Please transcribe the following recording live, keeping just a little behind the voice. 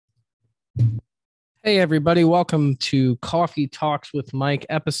Hey, everybody. Welcome to Coffee Talks with Mike,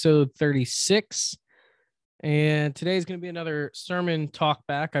 episode 36. And today's going to be another sermon talk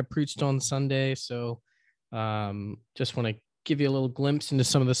back. I preached on Sunday. So just want to give you a little glimpse into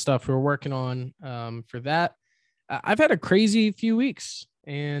some of the stuff we're working on for that. I've had a crazy few weeks,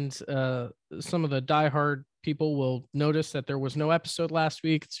 and some of the diehard people will notice that there was no episode last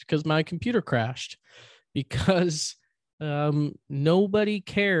week. It's because my computer crashed, because nobody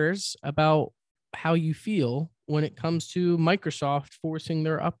cares about how you feel when it comes to Microsoft forcing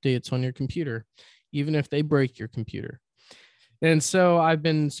their updates on your computer, even if they break your computer. And so I've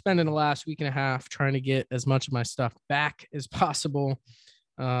been spending the last week and a half trying to get as much of my stuff back as possible.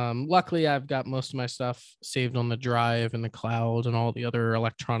 Luckily, I've got most of my stuff saved on the drive and the cloud and all the other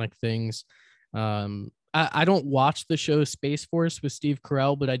electronic things. I don't watch the show Space Force with Steve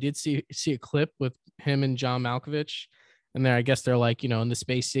Carell, but I did see a clip with him and John Malkovich. And there, I guess they're like, in the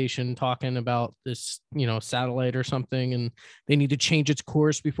space station talking about this, satellite or something, and they need to change its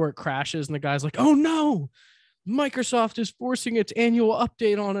course before it crashes. And the guy's like, "Oh no, Microsoft is forcing its annual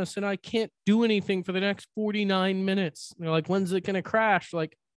update on us, and I can't do anything for the next 49 minutes." And they're like, "When's it going to crash?"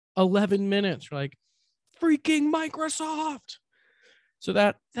 Like, 11 minutes. We're like, freaking Microsoft. So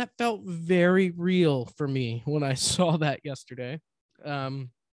that felt very real for me when I saw that yesterday.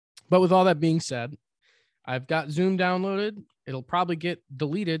 But with all that being said, I've got Zoom downloaded. It'll probably get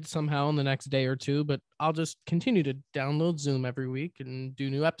deleted somehow in the next day or two, but I'll just continue to download Zoom every week and do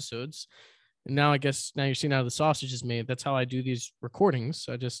new episodes. And now I guess now you're seeing how the sausage is made. That's how I do these recordings.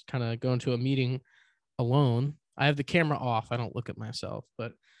 I just kind of go into a meeting alone. I have the camera off. I don't look at myself,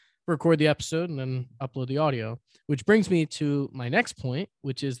 but record the episode and then upload the audio, which brings me to my next point,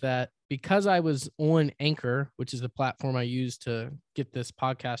 which is that because I was on Anchor, which is the platform I use to get this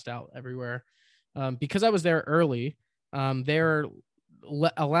podcast out everywhere, because I was there early, they're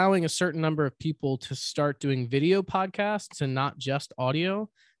allowing a certain number of people to start doing video podcasts and not just audio.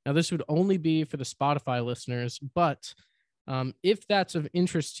 Now, this would only be for the Spotify listeners, but if that's of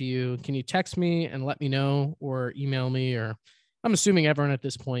interest to you, can you text me and let me know, or email me? Or I'm assuming everyone at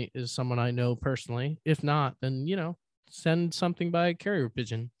this point is someone I know personally. If not, then, send something by carrier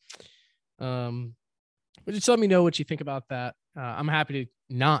pigeon. But just let me know what you think about that. I'm happy to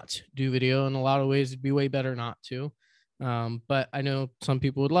not do video. In a lot of ways, it'd be way better not to. But I know some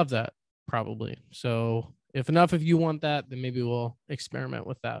people would love that, probably. So if enough of you want that, then maybe we'll experiment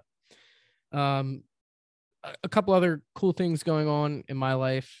with that. A couple other cool things going on in my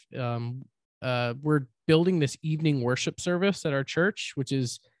life. We're building this evening worship service at our church, which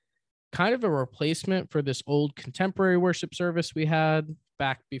is kind of a replacement for this old contemporary worship service we had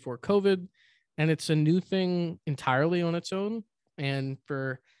back before COVID. And it's a new thing entirely on its own. And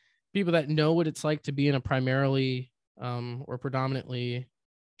for people that know what it's like to be in a primarily or predominantly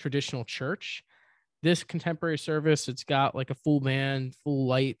traditional church, this contemporary service, it's got like a full band, full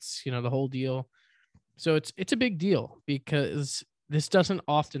lights, the whole deal. So it's a big deal because this doesn't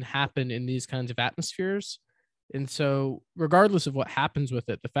often happen in these kinds of atmospheres. And so regardless of what happens with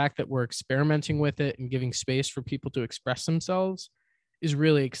it, the fact that we're experimenting with it and giving space for people to express themselves is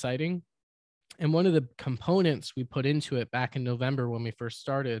really exciting. And one of the components we put into it back in November when we first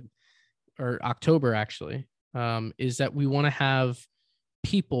started, or October actually, is that we want to have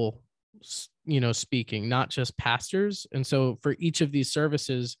people, speaking, not just pastors. And so for each of these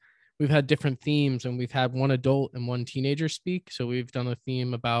services, we've had different themes, and we've had one adult and one teenager speak. So we've done a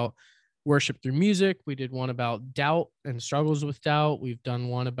theme about worship through music. We did one about doubt and struggles with doubt. We've done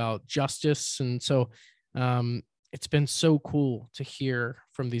one about justice. And so it's been so cool to hear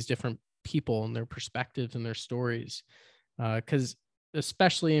from these different people and their perspectives and their stories. Because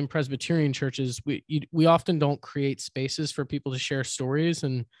especially in Presbyterian churches, we often don't create spaces for people to share stories.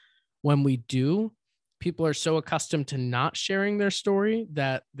 And when we do, people are so accustomed to not sharing their story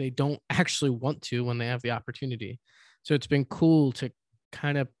that they don't actually want to when they have the opportunity. So it's been cool to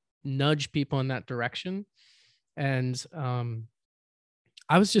kind of nudge people in that direction. And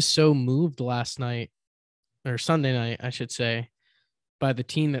I was just so moved last night, or Sunday night, I should say, by the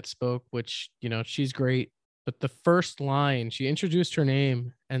teen that spoke, which, she's great. But the first line, she introduced her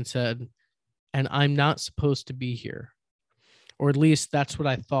name and said, "And I'm not supposed to be here." Or at least that's what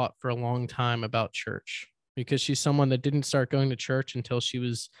I thought for a long time about church, because she's someone that didn't start going to church until she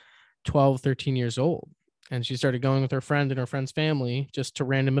was 12, 13 years old. And she started going with her friend and her friend's family just to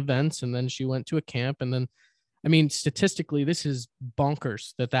random events. And then she went to a camp. And then, I mean, statistically, this is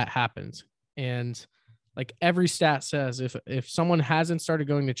bonkers that happens. And like every stat says, if someone hasn't started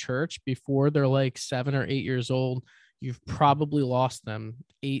going to church before they're like 7 or 8 years old, you've probably lost them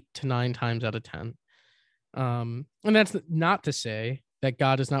 8 to 9 times out of 10. And that's not to say that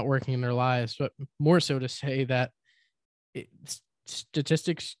God is not working in their lives, but more so to say that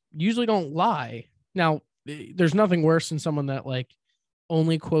statistics usually don't lie. Now, there's nothing worse than someone that like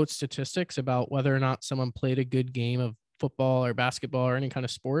only quotes statistics about whether or not someone played a good game of football or basketball or any kind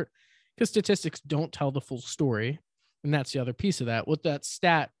of sport, because statistics don't tell the full story. And that's the other piece of that. With that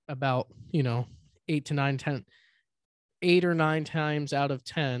stat about, 8 or 9 times out of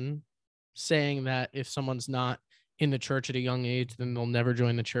 10 saying that if someone's not in the church at a young age, then they'll never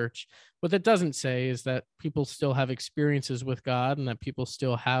join the church. What that doesn't say is that people still have experiences with God and that people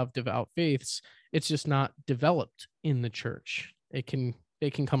still have devout faiths. It's just not developed in the church. They can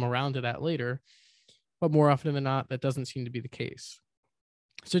come around to that later, but more often than not, that doesn't seem to be the case.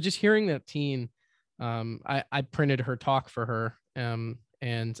 So just hearing that teen, I printed her talk for her,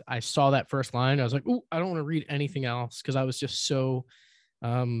 and I saw that first line. I was like, "Ooh, I don't want to read anything else," because I was just so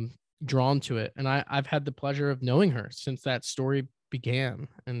drawn to it. And I've had the pleasure of knowing her since that story began.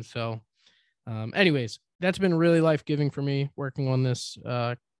 And so, anyways, that's been really life-giving for me working on this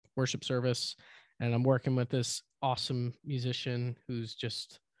worship service. And I'm working with this awesome musician who's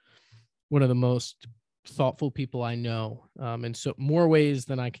just one of the most thoughtful people I know, in so more ways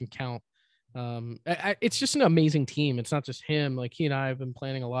than I can count. It's just an amazing team. It's not just him. Like, he and I have been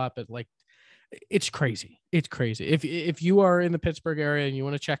planning a lot, but like, it's crazy. It's crazy. If you are in the Pittsburgh area and you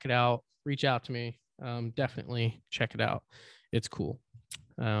want to check it out, reach out to me. Definitely check it out. It's cool.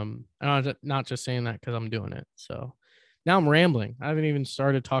 And I'm not just saying that because I'm doing it. So now I'm rambling. I haven't even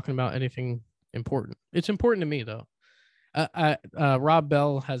started talking about anything important. It's important to me though. Rob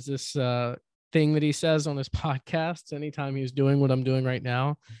Bell has this thing that he says on his podcast anytime he's doing what I'm doing right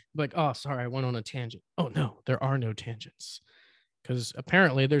now. Like, oh, sorry, I went on a tangent. Oh no, there are no tangents, because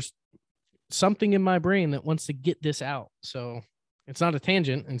apparently there's something in my brain that wants to get this out. So it's not a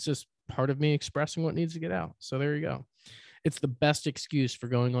tangent. It's just part of me expressing what needs to get out. So there you go. It's the best excuse for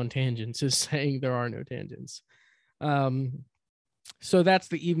going on tangents, is saying there are no tangents. So that's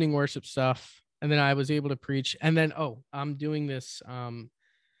the evening worship stuff. And then I was able to preach. And then, I'm doing this,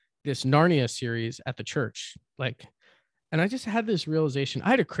 this Narnia series at the church. And I just had this realization. I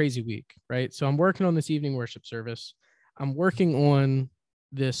had a crazy week, right? So I'm working on this evening worship service. I'm working on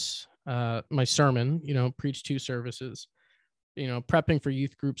this, my sermon, preach 2 services, prepping for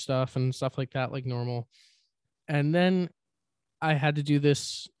youth group stuff and stuff like that, like normal. And then I had to do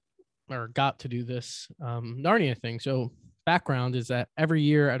this, or got to do this, Narnia thing. So background is that every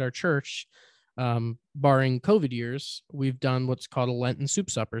year at our church, barring COVID years, we've done what's called a Lenten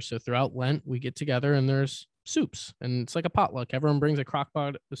soup supper. So throughout Lent, we get together and there's soups, and it's like a potluck. Everyone brings a crock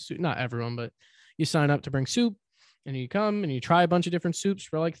pot of soup. Not everyone, but you sign up to bring soup, and you come and you try a bunch of different soups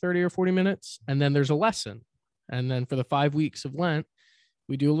for like 30 or 40 minutes. And then there's a lesson. And then for the 5 weeks of Lent,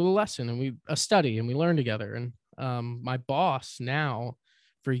 we do a little lesson and a study, and we learn together. And my boss now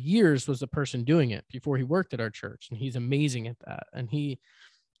for years was the person doing it before he worked at our church. And he's amazing at that. And he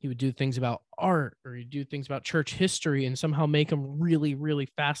would do things about art, or he'd do things about church history, and somehow make them really, really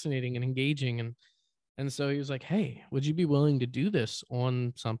fascinating and engaging. And so he was like, "Hey, would you be willing to do this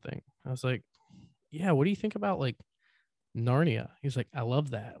on something?" I was like, "Yeah, what do you think about like Narnia?" He's like, "I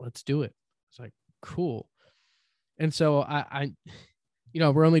love that. Let's do it." I was like, "Cool." And so I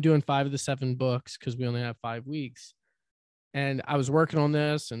we're only doing 5 of the 7 books because we only have 5 weeks. And I was working on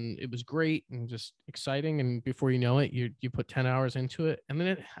this, and it was great and just exciting. And before you know it, you put 10 hours into it. And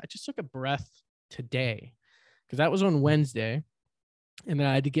then I just took a breath today, because that was on Wednesday. And then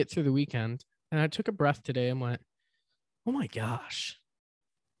I had to get through the weekend. And I took a breath today and went, oh my gosh,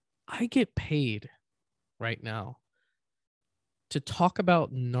 I get paid right now to talk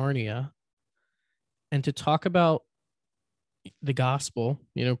about Narnia and to talk about the gospel,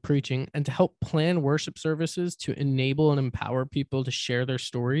 preaching, and to help plan worship services to enable and empower people to share their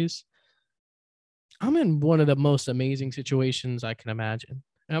stories. I'm in one of the most amazing situations I can imagine.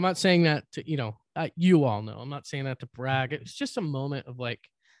 And I'm not saying that to, you all know, I'm not saying that to brag. It's just a moment of like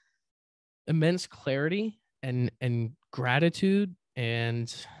immense clarity and gratitude.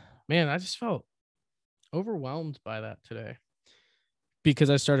 And man, I just felt overwhelmed by that today, because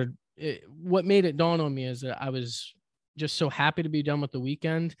what made it dawn on me is that I was just so happy to be done with the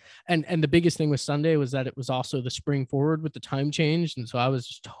weekend. And the biggest thing with Sunday was that it was also the spring forward with the time change. And so I was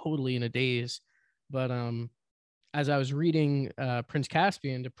just totally in a daze. But as I was reading Prince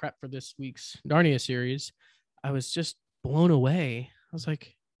Caspian to prep for this week's Narnia series, I was just blown away. I was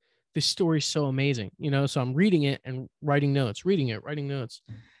like, this story's so amazing, so I'm reading it and writing notes, writing notes.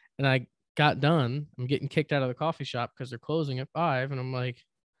 And I got done. I'm getting kicked out of the coffee shop because they're closing at 5. And I'm like,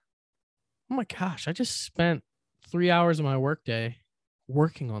 oh my gosh, I just spent 3 hours of my workday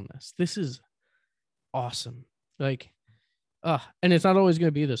working on this. This is awesome. Like, And it's not always going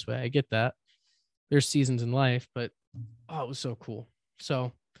to be this way. I get that. There's seasons in life, but it was so cool.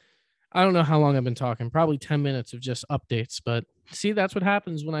 So I don't know how long I've been talking, probably 10 minutes of just updates, but see, that's what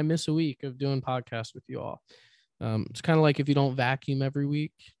happens when I miss a week of doing podcasts with you all. It's kind of like if you don't vacuum every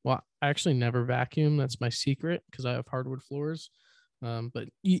week. Well, I actually never vacuum. That's my secret because I have hardwood floors. But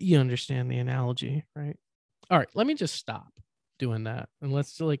you understand the analogy, right? All right, let me just stop doing that and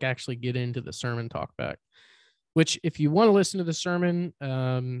let's like actually get into the sermon talk back. Which, if you want to listen to the sermon,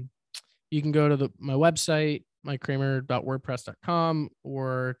 you can go to my website, mikekramer.wordpress.com,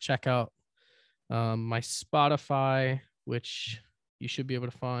 or check out my Spotify, which you should be able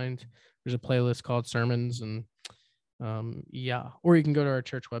to find. There's a playlist called Sermons, and or you can go to our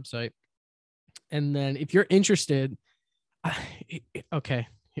church website. And then if you're interested, okay,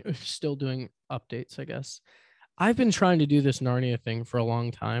 still doing updates, I guess. I've been trying to do this Narnia thing for a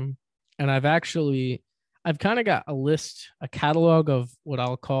long time, and I've kind of got a catalog of what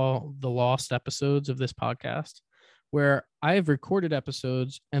I'll call the lost episodes of this podcast, where I've recorded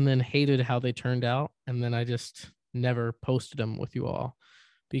episodes and then hated how they turned out. And then I just never posted them with you all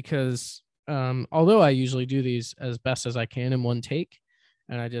because although I usually do these as best as I can in one take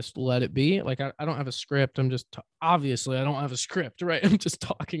and I just let it be, like I don't have a script. I'm just, obviously I don't have a script, right? I'm just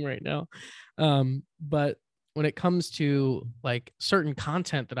talking right now. But when it comes to like certain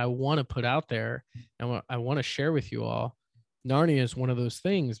content that I want to put out there and what I want to share with you all, Narnia is one of those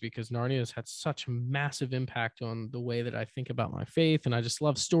things because Narnia has had such a massive impact on the way that I think about my faith. And I just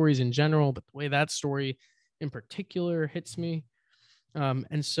love stories in general, but the way that story in particular hits me.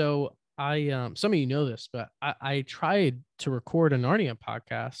 And so some of you know this, but I tried to record a Narnia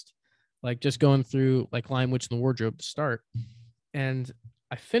podcast, like just going through like Lion, Witch, and the Wardrobe to start. And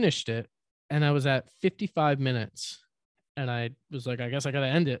I finished it. And I was at 55 minutes and I was like, I guess I got to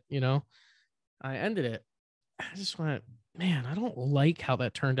end it. I ended it. I just went, man, I don't like how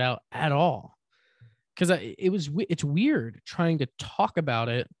that turned out at all. Cause it's weird trying to talk about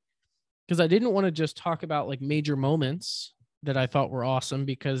it. Cause I didn't want to just talk about like major moments that I thought were awesome,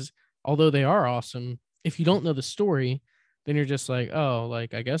 because although they are awesome, if you don't know the story, then you're just like, oh,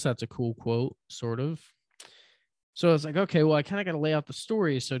 like, I guess that's a cool quote, sort of. So I was like, okay, well, I kind of got to lay out the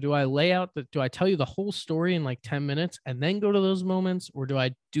story. So do I tell you the whole story in like 10 minutes and then go to those moments, or do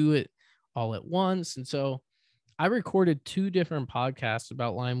I do it all at once? And so I recorded 2 different podcasts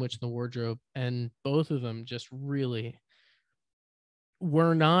about Lion, Witch, and the Wardrobe, and both of them just really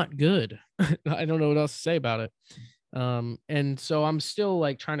were not good. I don't know what else to say about it. And so I'm still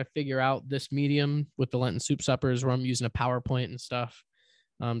like trying to figure out this medium with the Lenten soup suppers, where I'm using a PowerPoint and stuff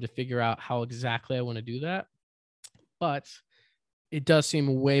to figure out how exactly I want to do that. But it does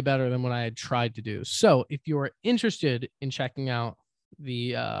seem way better than what I had tried to do. So if you're interested in checking out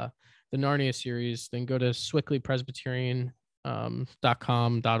the Narnia series, then go to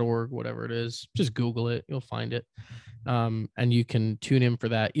swickleypresbyterian.com.org, whatever it is. Just Google it. You'll find it. And you can tune in for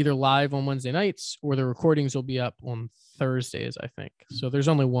that either live on Wednesday nights, or the recordings will be up on Thursdays, I think. So there's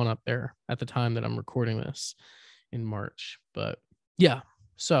only one up there at the time that I'm recording this in March. But yeah,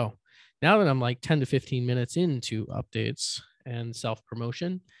 so now that I'm like 10 to 15 minutes into updates and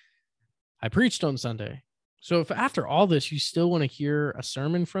self-promotion, I preached on Sunday. So if after all this, you still want to hear a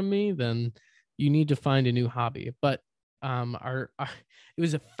sermon from me, then you need to find a new hobby. But it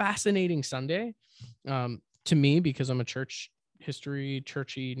was a fascinating Sunday to me, because I'm a churchy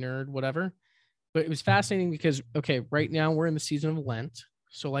nerd, whatever. But it was fascinating because, okay, right now we're in the season of Lent.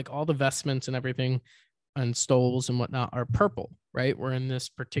 So like all the vestments and everything and stoles and whatnot are purple, right? We're in this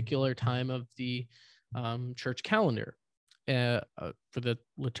particular time of the church calendar for the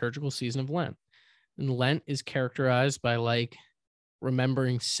liturgical season of Lent. And Lent is characterized by like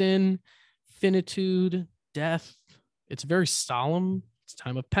remembering sin, finitude, death. It's very solemn. It's a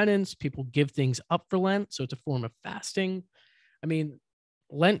time of penance. People give things up for Lent. So it's a form of fasting. I mean,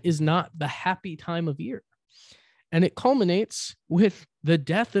 Lent is not the happy time of year. And it culminates with the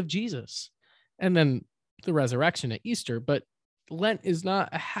death of Jesus and then the resurrection at Easter. But Lent is not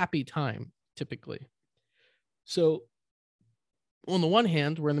a happy time typically. So on the one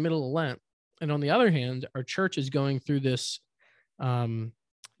hand, we're in the middle of Lent. And on the other hand, our church is going through this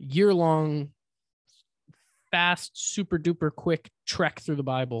year-long, fast, super duper quick trek through the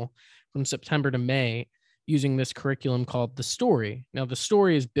Bible from September to May using this curriculum called The Story. Now, The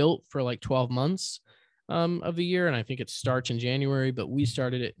Story is built for like 12 months of the year, and I think it starts in January, but we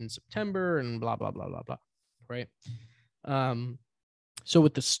started it in September and blah, blah, blah, blah, blah, right? So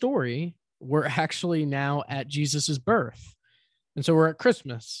with The Story, we're actually now at Jesus's birth. And so we're at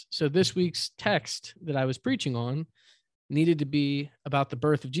Christmas. So this week's text that I was preaching on needed to be about the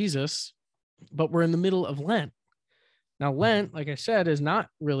birth of Jesus, but we're in the middle of Lent. Now, Lent, like I said, is not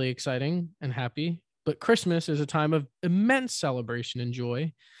really exciting and happy, but Christmas is a time of immense celebration and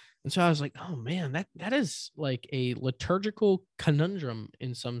joy. And so I was like, oh man, that is like a liturgical conundrum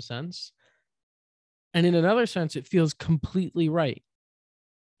in some sense. And in another sense, it feels completely right.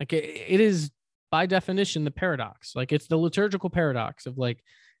 Like it is by definition the paradox. Like it's the liturgical paradox of like,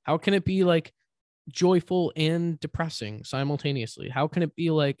 how can it be like joyful and depressing simultaneously? How can it be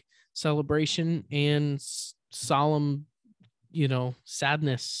like celebration and solemn,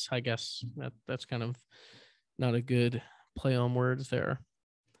 sadness? I guess that's kind of not a good play on words there,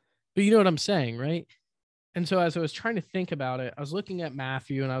 but you know what I'm saying, right? And so as I was trying to think about it, I was looking at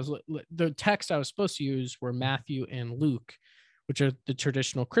Matthew, and the text I was supposed to use were Matthew and Luke, which are the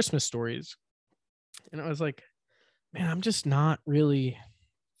traditional Christmas stories. And I was like, man, I'm just not really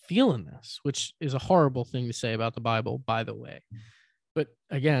feeling this, which is a horrible thing to say about the Bible, by the way. But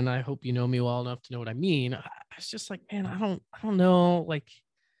again, I hope you know me well enough to know what I mean. I was just like, man, I don't know, like,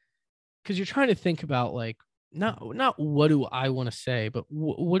 because you're trying to think about like, not what do I want to say, but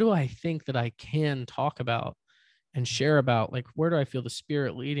what do I think that I can talk about and share about? Like, where do I feel the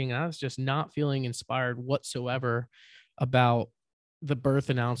Spirit leading? And I was just not feeling inspired whatsoever about the birth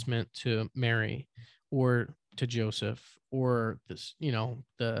announcement to Mary or to Joseph, or this,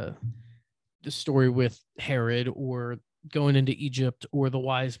 the story with Herod, or going into Egypt, or the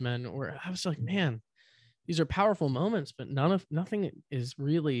wise men. Or I was like, man, these are powerful moments, but nothing is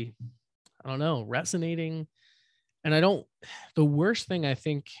really, I don't know, resonating. And the worst thing I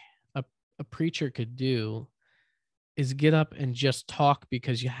think a preacher could do is get up and just talk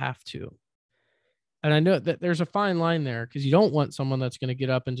because you have to. And I know that there's a fine line there, because you don't want someone that's going to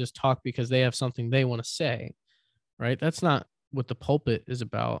get up and just talk because they have something they want to say, right? That's not what the pulpit is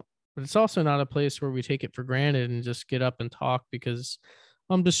about. But it's also not a place where we take it for granted and just get up and talk because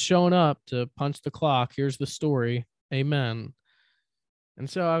I'm just showing up to punch the clock. Here's the story. Amen. And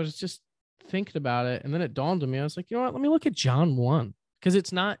so I was just thinking about it, and then it dawned on me. I was like, you know what? Let me look at John 1, because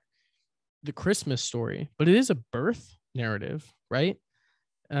it's not the Christmas story, but it is a birth narrative, right?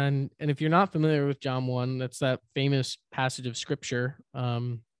 And if you're not familiar with John 1, that's that famous passage of scripture.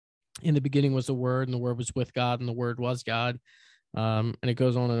 In the beginning was the Word, and the Word was with God, and the Word was God. And it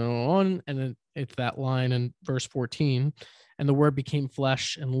goes on and on. And then it's that line in verse 14, and the Word became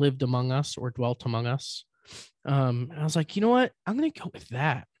flesh and lived among us, or dwelt among us. And I was like, you know what? I'm going to go with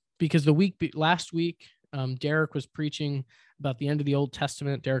that, because last week, Derek was preaching about the end of the Old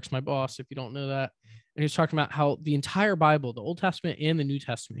Testament. Derek's my boss, if you don't know that. And he's talking about how the entire Bible, the Old Testament and the New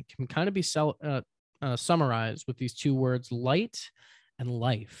Testament, can kind of be summarized with these two words, light and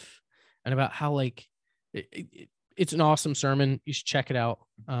life, and about how like it's an awesome sermon. You should check it out.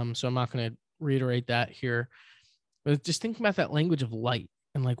 So I'm not going to reiterate that here, but just thinking about that language of light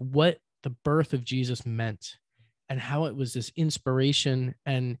and like what the birth of Jesus meant, and how it was this inspiration,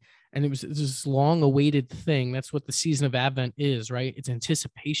 and it was this long awaited thing. That's what the season of Advent is, right? It's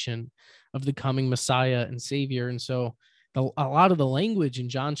anticipation of the coming Messiah and Savior. And so a lot of the language in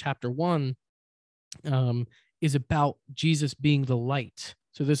John chapter 1 is about Jesus being the light.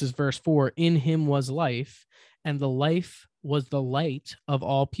 So this is verse 4, in him was life, and the life was the light of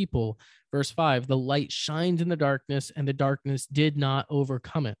all people. Verse 5, the light shined in the darkness, and the darkness did not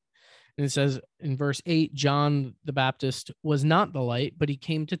overcome it. And it says in verse 8, John the Baptist was not the light, but he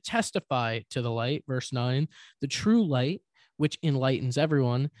came to testify to the light. Verse 9, the true light, which enlightens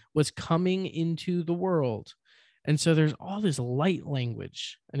everyone, was coming into the world. And so there's all this light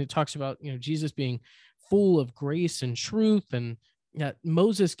language. And it talks about, Jesus being full of grace and truth, and that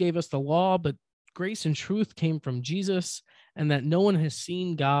Moses gave us the law, but grace and truth came from Jesus, and that no one has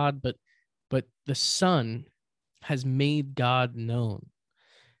seen God, but the Son has made God known.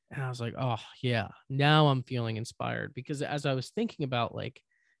 And I was like, oh yeah, now I'm feeling inspired, because as I was thinking about like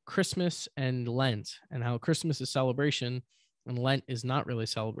Christmas and Lent, and how Christmas is celebration and Lent is not really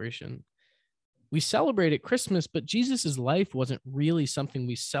celebration. We celebrate at Christmas, but Jesus's life wasn't really something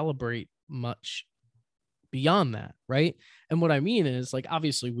we celebrate much beyond that, right? And what I mean is, like,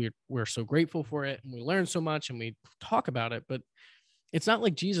 obviously we're so grateful for it, and we learn so much, and we talk about it, but it's not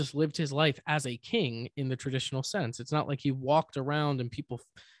like Jesus lived his life as a king in the traditional sense. It's not like he walked around and people,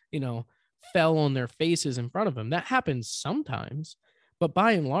 fell on their faces in front of him. That happens sometimes, but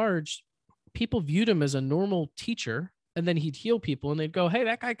by and large, people viewed him as a normal teacher, and then he'd heal people, and they'd go, hey,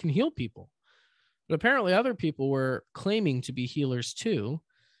 that guy can heal people. But apparently other people were claiming to be healers too.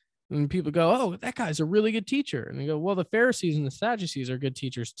 And people go, oh, that guy's a really good teacher. And they go, well, the Pharisees and the Sadducees are good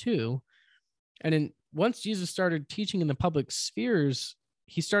teachers too. And then once Jesus started teaching in the public spheres,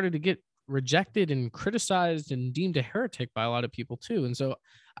 he started to get rejected and criticized and deemed a heretic by a lot of people too. And so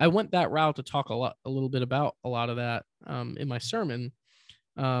I went that route to talk a little bit about a lot of that in my sermon.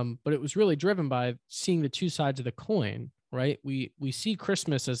 But it was really driven by seeing the two sides of the coin, right? We see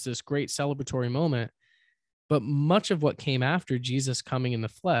Christmas as this great celebratory moment, but much of what came after Jesus coming in the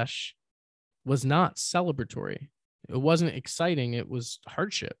flesh was not celebratory. It wasn't exciting. It was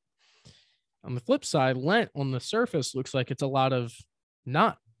hardship. On the flip side, Lent on the surface looks like it's a lot of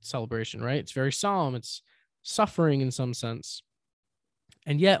not celebration, right? It's very solemn. It's suffering in some sense.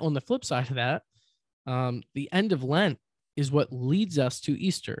 And yet on the flip side of that, the end of Lent is what leads us to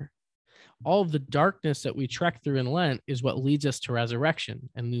Easter. All of the darkness that we trek through in Lent is what leads us to resurrection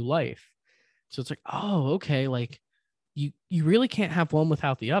and new life. So it's like, oh, okay, like you really can't have one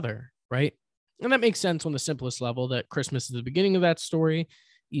without the other, right? And that makes sense on the simplest level, that Christmas is the beginning of that story.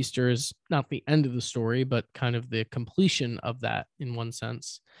 Easter is not the end of the story, but kind of the completion of that in one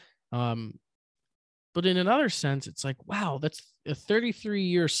sense. But in another sense, it's like, wow, that's a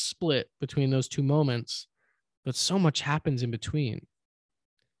 33-year split between those two moments, but so much happens in between.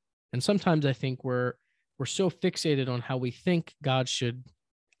 And sometimes I think we're so fixated on how we think God should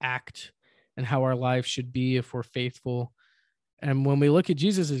act and how our lives should be if we're faithful. And when we look at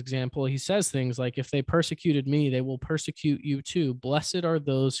Jesus' example, he says things like, if they persecuted me, they will persecute you too. Blessed are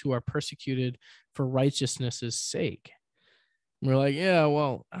those who are persecuted for righteousness' sake. And we're like, yeah,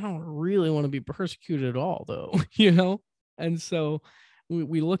 well, I don't really want to be persecuted at all, though, you know? And so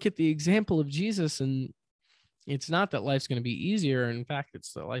we look at the example of Jesus, and it's not that life's going to be easier. In fact,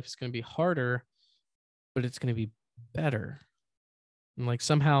 it's that life is going to be harder, but it's going to be better. And like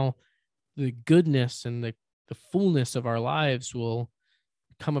somehow the goodness and the fullness of our lives will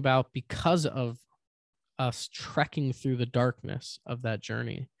come about because of us trekking through the darkness of that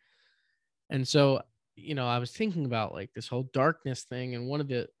journey. And so, you know, I was thinking about like this whole darkness thing. And one of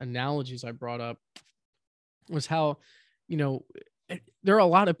the analogies I brought up was how, you know, there are a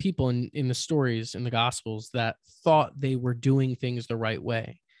lot of people in the stories in the Gospels that thought they were doing things the right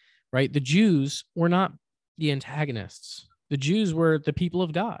way, right? The Jews were not the antagonists. The Jews were the people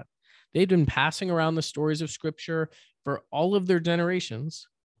of God. They'd been passing around the stories of Scripture for all of their generations,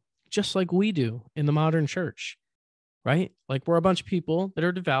 just like we do in the modern church, right? Like we're a bunch of people that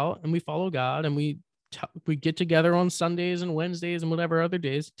are devout and we follow God, and we get together on Sundays and Wednesdays and whatever other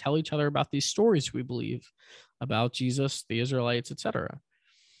days to tell each other about these stories we believe about Jesus, the Israelites, etc.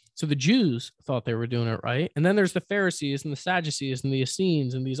 So the Jews thought they were doing it right. And then there's the Pharisees and the Sadducees and the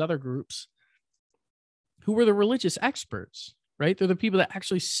Essenes and these other groups who were the religious experts, right? They're the people that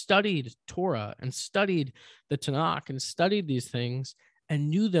actually studied Torah and studied the Tanakh and studied these things and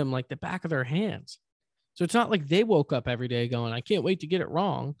knew them like the back of their hands. So it's not like they woke up every day going, I can't wait to get it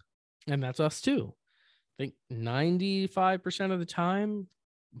wrong. And that's us too. I think 95% of the time,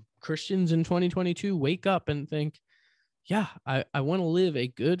 Christians in 2022 wake up and think, yeah, I want to live a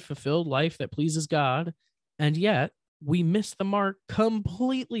good, fulfilled life that pleases God. And yet we miss the mark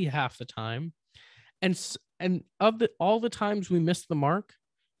completely half the time. And of all the times we miss the mark,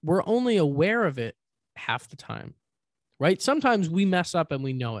 we're only aware of it half the time, right? Sometimes we mess up and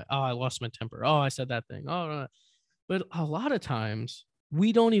we know it. Oh, I lost my temper. Oh, I said that thing. Oh, no. But a lot of times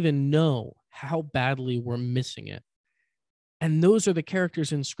we don't even know how badly we're missing it. And those are the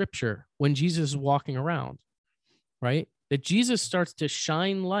characters in Scripture when Jesus is walking around, right? That Jesus starts to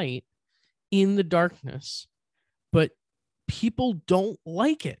shine light in the darkness, but people don't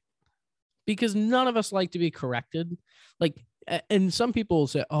like it because none of us like to be corrected. Like, and some people will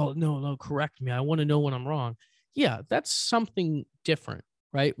say, oh, no, correct me. I want to know when I'm wrong. Yeah, that's something different,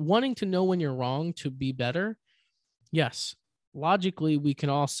 right? Wanting to know when you're wrong to be better. Yes, logically, we can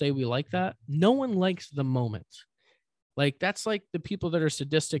all say we like that. No one likes the moment. Like, that's like the people that are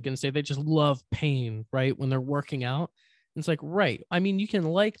sadistic and say they just love pain, right? When they're working out. It's like, right. I mean, you can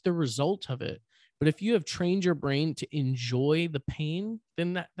like the result of it, but if you have trained your brain to enjoy the pain,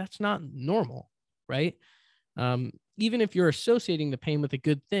 then that's not normal, right? Even if you're associating the pain with a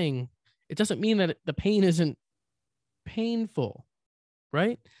good thing, it doesn't mean that the pain isn't painful,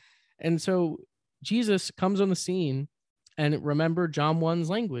 right? And so Jesus comes on the scene, and remember John 1's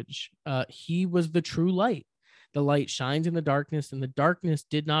language. He was the true light. The light shines in the darkness, and the darkness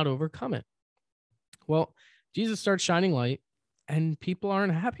did not overcome it. Well, Jesus starts shining light, and people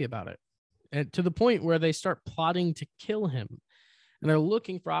aren't happy about it, and to the point where they start plotting to kill him. And they're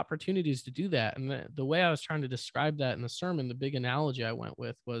looking for opportunities to do that. And the way I was trying to describe that in the sermon, the big analogy I went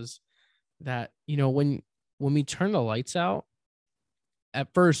with was that, you know, when we turn the lights out,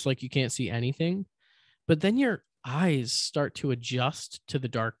 at first, like, you can't see anything, but then your eyes start to adjust to the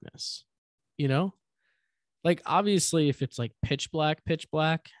darkness, you know? Like, obviously, if it's like pitch black,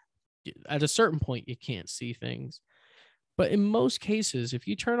 at a certain point, you can't see things. But in most cases, if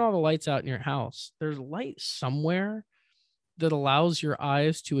you turn all the lights out in your house, there's light somewhere that allows your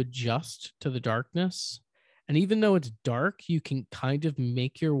eyes to adjust to the darkness. And even though it's dark, you can kind of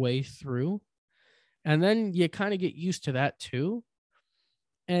make your way through. And then you kind of get used to that too.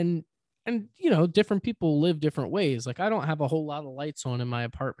 And different people live different ways. Like I don't have a whole lot of lights on in my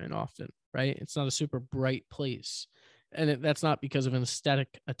apartment often, right? It's not a super bright place. And that's not because of an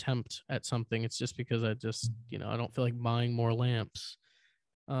aesthetic attempt at something. It's just because I just, I don't feel like buying more lamps.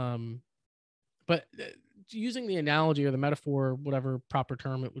 But using the analogy or the metaphor, whatever proper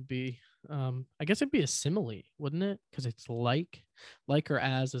term it would be, I guess it'd be a simile, wouldn't it? Because it's like or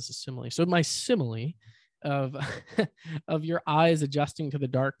as is a simile. So my simile of of your eyes adjusting to the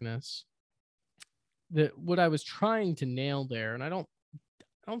darkness, that what I was trying to nail there, and I don't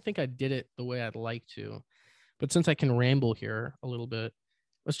think I did it the way I'd like to, but since I can ramble here a little bit,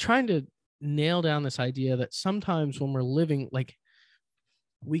 I was trying to nail down this idea that sometimes when we're living, like,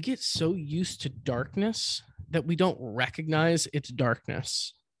 we get so used to darkness that we don't recognize its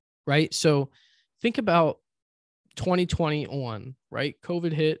darkness, right? So think about 2020 on, right?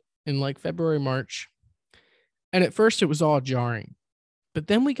 COVID hit in like February, March. And at first it was all jarring. But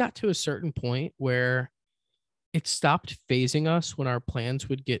then we got to a certain point where it stopped phasing us when our plans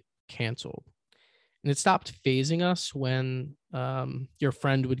would get canceled. And it stopped phasing us when your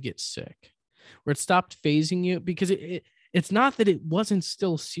friend would get sick, where it stopped phasing you because it's not that it wasn't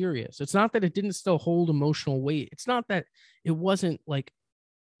still serious. It's not that it didn't still hold emotional weight. It's not that it wasn't like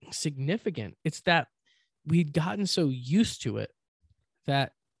significant. It's that we'd gotten so used to it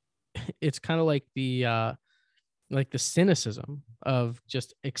that it's kind of like the cynicism of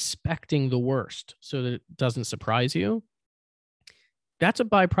just expecting the worst so that it doesn't surprise you. That's a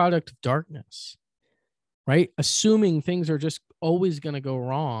byproduct of darkness, right? Assuming things are just always going to go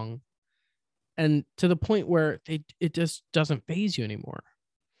wrong, and to the point where it just doesn't faze you anymore.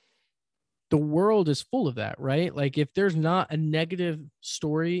 The world is full of that, right? Like if there's not a negative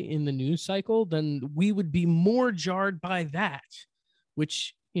story in the news cycle, then we would be more jarred by that,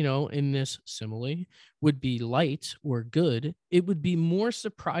 which, in this simile would be light or good. It would be more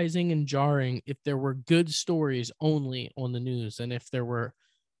surprising and jarring if there were good stories only on the news than if there were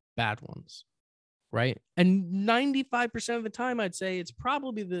bad ones. Right. And 95% of the time, I'd say it's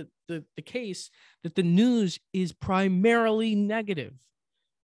probably the case that the news is primarily negative.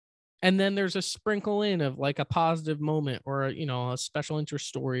 And then there's a sprinkle in of like a positive moment or, a special interest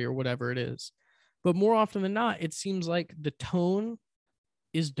story or whatever it is. But more often than not, it seems like the tone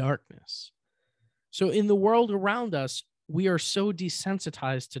is darkness. So in the world around us, we are so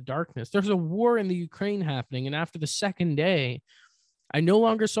desensitized to darkness. There's a war in the Ukraine happening. And after the second day, I no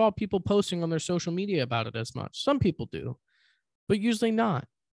longer saw people posting on their social media about it as much. Some people do, but usually not.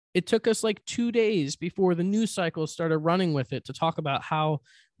 It took us like 2 days before the news cycle started running with it to talk about how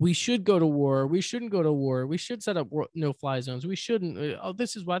we should go to war. We shouldn't go to war. We should set up no-fly zones. We shouldn't. Oh,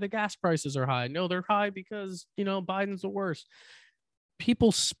 this is why the gas prices are high. No, they're high because, Biden's the worst.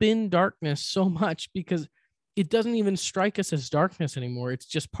 People spin darkness so much because it doesn't even strike us as darkness anymore. It's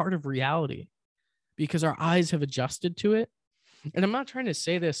just part of reality because our eyes have adjusted to it. And I'm not trying to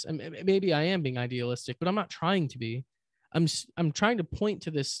say this, and maybe I am being idealistic, but I'm not trying to be. I'm trying to point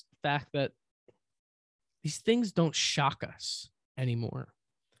to this fact that these things don't shock us anymore.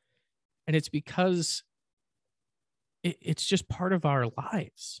 And it's because it's just part of our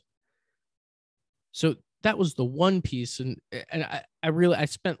lives. So that was the one piece. And I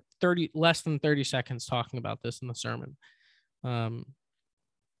spent less than 30 seconds talking about this in the sermon.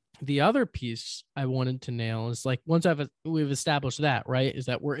 The other piece I wanted to nail is like, once we've established that, right, is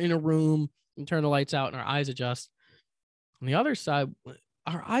that we're in a room and turn the lights out and our eyes adjust. On the other side,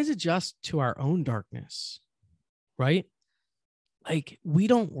 our eyes adjust to our own darkness, right? Like we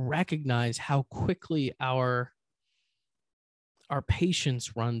don't recognize how quickly our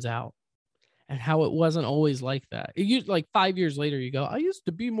patience runs out and how it wasn't always like that. It used like 5 years later, you go, I used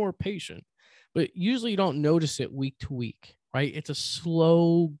to be more patient, but usually you don't notice it week to week. Right? It's a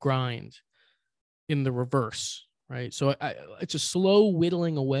slow grind in the reverse, right? So it's a slow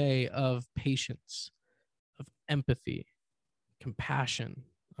whittling away of patience, of empathy, compassion,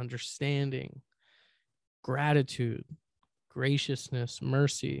 understanding, gratitude, graciousness,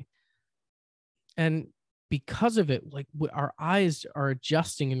 mercy. And because of it, like our eyes are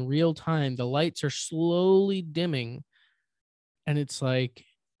adjusting in real time. The lights are slowly dimming. And it's like,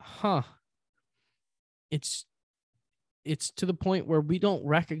 it's to the point where we don't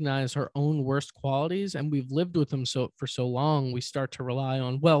recognize our own worst qualities, and we've lived with them for so long, we start to rely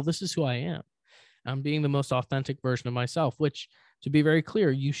on, well, this is who I am. I'm being the most authentic version of myself, which, to be very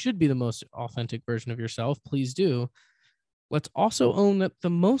clear, you should be the most authentic version of yourself. Please do. Let's also own that the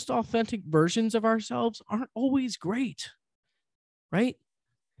most authentic versions of ourselves aren't always great, right?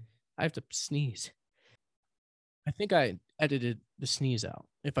 I have to sneeze. I think I edited the sneeze out.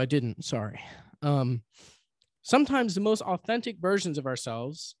 If I didn't, sorry. Sometimes the most authentic versions of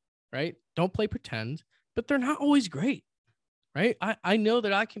ourselves, right, don't play pretend, but they're not always great, right? I know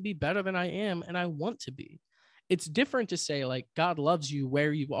that I can be better than I am, and I want to be. It's different to say, like, God loves you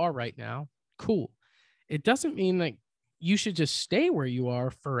where you are right now. Cool. It doesn't mean like you should just stay where you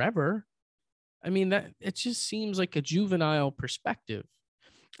are forever. I mean, that it just seems like a juvenile perspective.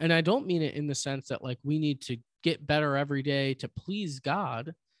 And I don't mean it in the sense that like we need to get better every day to please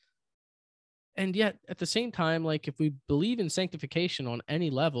God. And yet at the same time, like if we believe in sanctification on any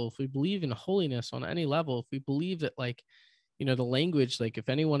level, if we believe in holiness on any level, if we believe that like, the language, like if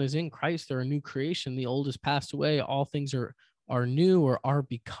anyone is in Christ, they're a new creation, the old has passed away, all things are new or are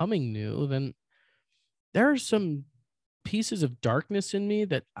becoming new, then there are some pieces of darkness in me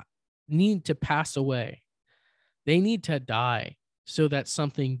that need to pass away. They need to die so that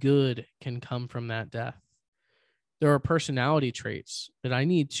something good can come from that death. There are personality traits that I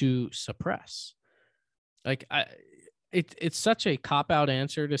need to suppress. Like it's such a cop-out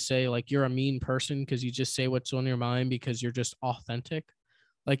answer to say like you're a mean person because you just say what's on your mind because you're just authentic.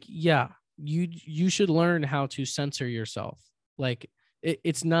 Like, yeah, you should learn how to censor yourself. Like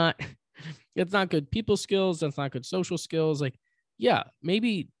it's not it's not good people skills, that's not good social skills. Like, yeah,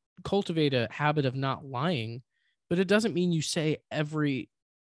 maybe cultivate a habit of not lying, but it doesn't mean you say every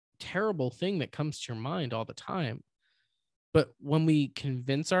terrible thing that comes to your mind all the time. But when we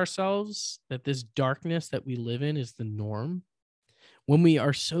convince ourselves that this darkness that we live in is the norm, when we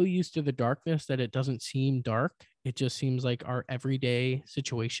are so used to the darkness that it doesn't seem dark, it just seems like our everyday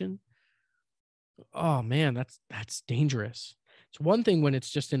situation. Oh man, that's dangerous. It's one thing when it's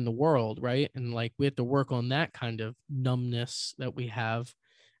just in the world, right? And like we have to work on that kind of numbness that we have,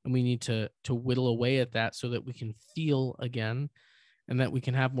 and we need to whittle away at that so that we can feel again and that we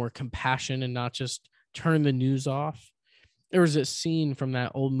can have more compassion and not just turn the news off. There was this scene from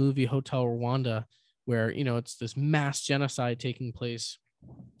that old movie Hotel Rwanda where, it's this mass genocide taking place.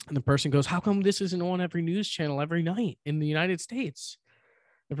 And the person goes, how come this isn't on every news channel every night in the United States?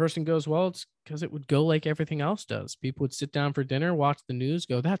 The person goes, well, it's because it would go like everything else does. People would sit down for dinner, watch the news,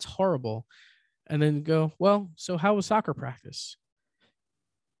 go, that's horrible. And then go, well, so how was soccer practice?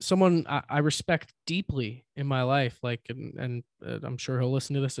 Someone I respect deeply in my life, like, and I'm sure he'll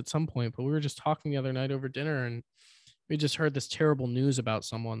listen to this at some point, but we were just talking the other night over dinner and we just heard this terrible news about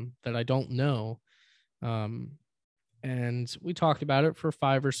someone that I don't know. And we talked about it for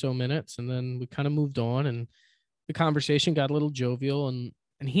 5 or so minutes and then we kind of moved on and the conversation got a little jovial and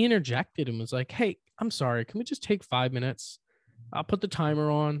he interjected and was like, hey, I'm sorry, can we just take 5 minutes? I'll put the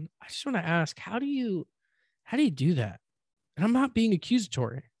timer on. I just want to ask, how do you do that? And I'm not being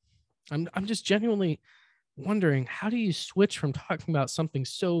accusatory. I'm just genuinely wondering, how do you switch from talking about something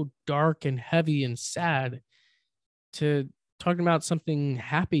so dark and heavy and sad to talking about something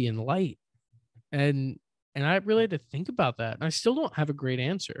happy and light? And I really had to think about that. And I still don't have a great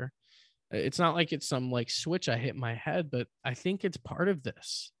answer. It's not like it's some like switch I hit in my head, but I think it's part of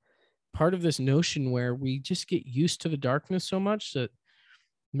this notion where we just get used to the darkness so much that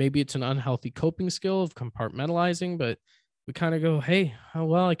maybe it's an unhealthy coping skill of compartmentalizing, but we kind of go, hey, oh,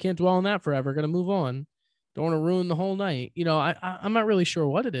 well, I can't dwell on that forever. Got to move on. Don't want to ruin the whole night. I'm not really sure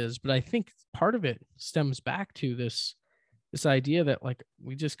what it is, but I think part of it stems back to this idea that like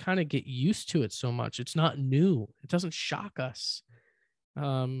we just kind of get used to it so much. It's not new. It doesn't shock us.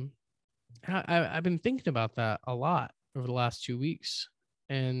 And I've been thinking about that a lot over the last 2 weeks,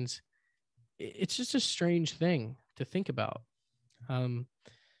 and it's just a strange thing to think about. And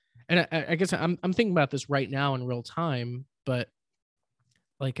I guess I'm thinking about this right now in real time, but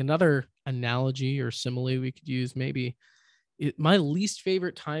like another analogy or simile we could use, maybe my least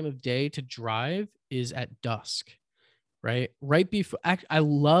favorite time of day to drive is at dusk, right? Right before I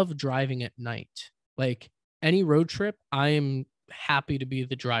love driving at night. Like any road trip, I am happy to be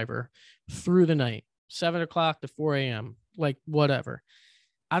the driver through the night, 7 o'clock to 4 a.m., like whatever.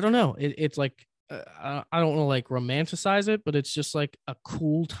 I don't know. It's like, I don't want to like romanticize it, but it's just like a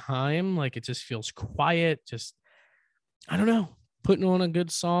cool time. Like it just feels quiet. Just, I don't know, putting on a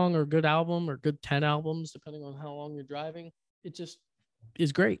good song or good album or good 10 albums, depending on how long you're driving. It just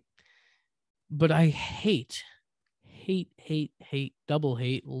is great. But I hate, double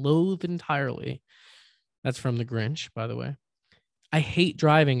hate, loathe entirely. That's from The Grinch, by the way. I hate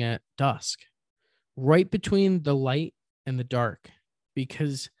driving at dusk, right between the light and the dark,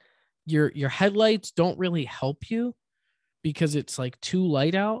 because your headlights don't really help you because it's like too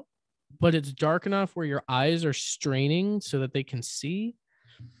light out, but it's dark enough where your eyes are straining so that they can see.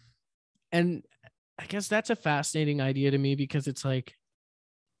 And I guess that's a fascinating idea to me because it's like,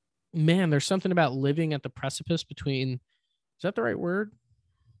 man, there's something about living at the precipice between, is that the right word?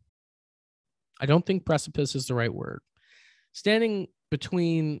 I don't think precipice is the right word. Standing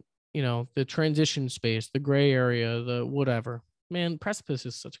between, the transition space, the gray area, the whatever. Man, precipice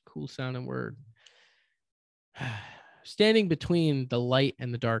is such a cool sounding word. Standing between the light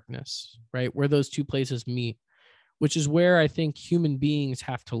and the darkness, right? Where those two places meet, which is where I think human beings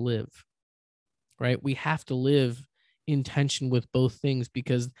have to live, right? We have to live in tension with both things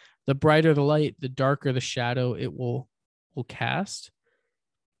because the brighter the light, the darker the shadow it will cast.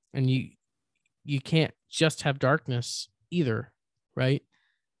 And you can't just have darkness either, right?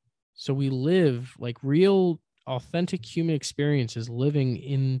 So we live like real, authentic human experiences living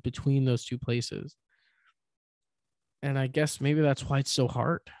in between those two places. And I guess maybe that's why it's so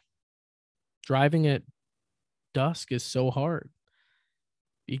hard. Driving at dusk is so hard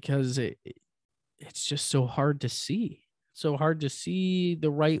because it's just so hard to see. So hard to see the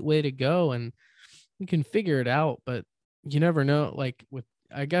right way to go, and you can figure it out, but you never know. Like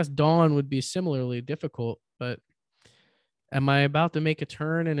I guess dawn would be similarly difficult, but am I about to make a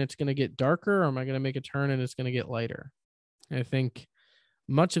turn and it's going to get darker, or am I going to make a turn and it's going to get lighter? I think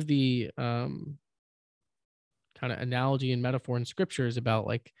much of the kind of analogy and metaphor in scripture is about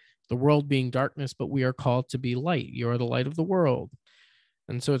like the world being darkness, but we are called to be light. You are the light of the world.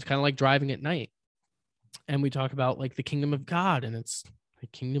 And so it's kind of like driving at night. And we talk about like the kingdom of God, and it's the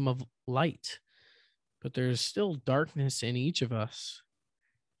kingdom of light, but there's still darkness in each of us.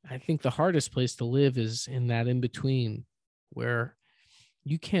 I think the hardest place to live is in that in between, where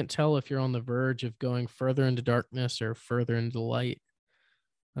you can't tell if you're on the verge of going further into darkness or further into light.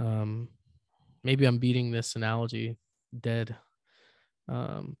 Maybe I'm beating this analogy dead.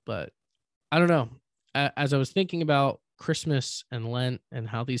 But I don't know. As I was thinking about Christmas and Lent and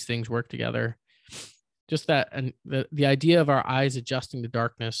how these things work together, just that, and the idea of our eyes adjusting to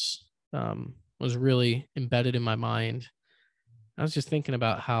darkness was really embedded in my mind. I was just thinking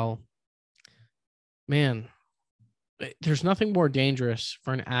about how, man, there's nothing more dangerous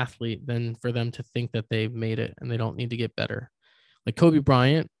for an athlete than for them to think that they've made it and they don't need to get better. Like Kobe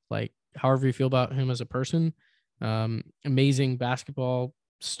Bryant, like however you feel about him as a person, amazing basketball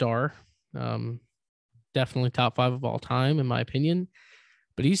star, definitely top 5 of all time, in my opinion.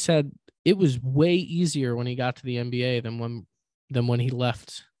 But he said it was way easier when he got to the NBA than when he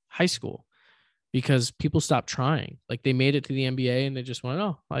left high school, because people stopped trying. Like they made it to the NBA and they just went,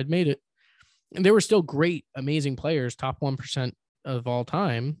 oh, I'd made it. And they were still great, amazing players, top 1% of all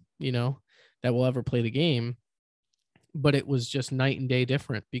time, that will ever play the game. But it was just night and day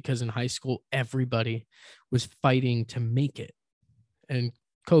different because in high school, everybody was fighting to make it. And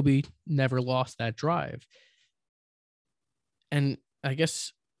Kobe never lost that drive. And I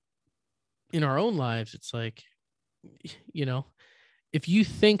guess in our own lives, it's like, if you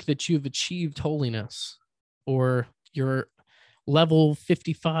think that you've achieved holiness, or you're level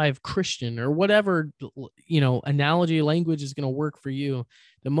 55 Christian, or whatever, analogy language is going to work for you,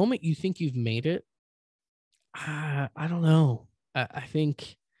 the moment you think you've made it, I don't know. I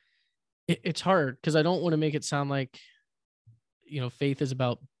think it's hard because I don't want to make it sound like, faith is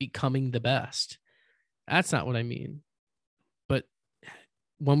about becoming the best. That's not what I mean. But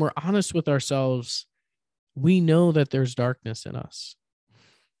when we're honest with ourselves, we know that there's darkness in us.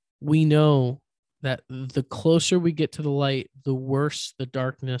 We know that the closer we get to the light, the worse the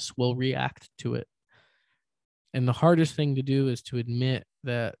darkness will react to it. And the hardest thing to do is to admit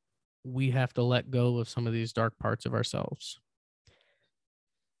that we have to let go of some of these dark parts of ourselves.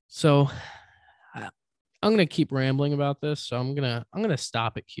 So I'm going to keep rambling about this. So I'm going to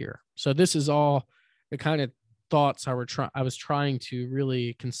stop it here. So this is all the kind of thoughts I was trying to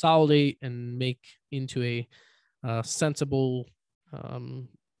really consolidate and make into a sensible,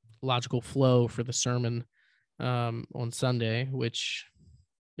 logical flow for the sermon on Sunday, which,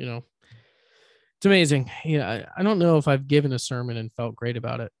 it's amazing. I don't know if I've given a sermon and felt great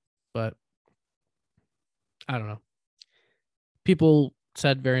about it, but I don't know. People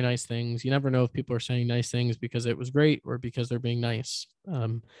said very nice things. You never know if people are saying nice things because it was great or because they're being nice.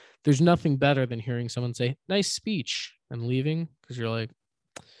 There's nothing better than hearing someone say nice speech and leaving because you're like,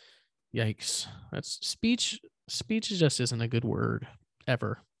 yikes. That's speech. Speech just isn't a good word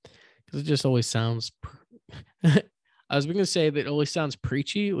ever because it just always sounds. I was going to say that it always sounds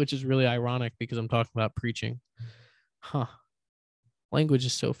preachy, which is really ironic because I'm talking about preaching. Language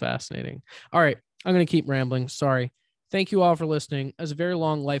is so fascinating. All right. I'm going to keep rambling. Sorry. thank you all for listening. It was a very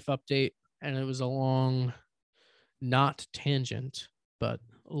long life update, and it was a long, not tangent, but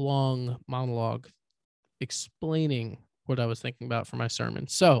long monologue explaining what I was thinking about for my sermon.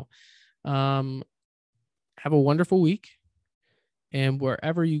 So, have a wonderful week. And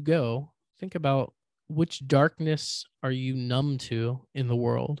wherever you go, think about which darkness are you numb to in the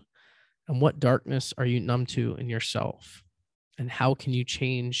world, and what darkness are you numb to in yourself, and how can you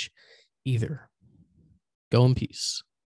change either? Go in peace.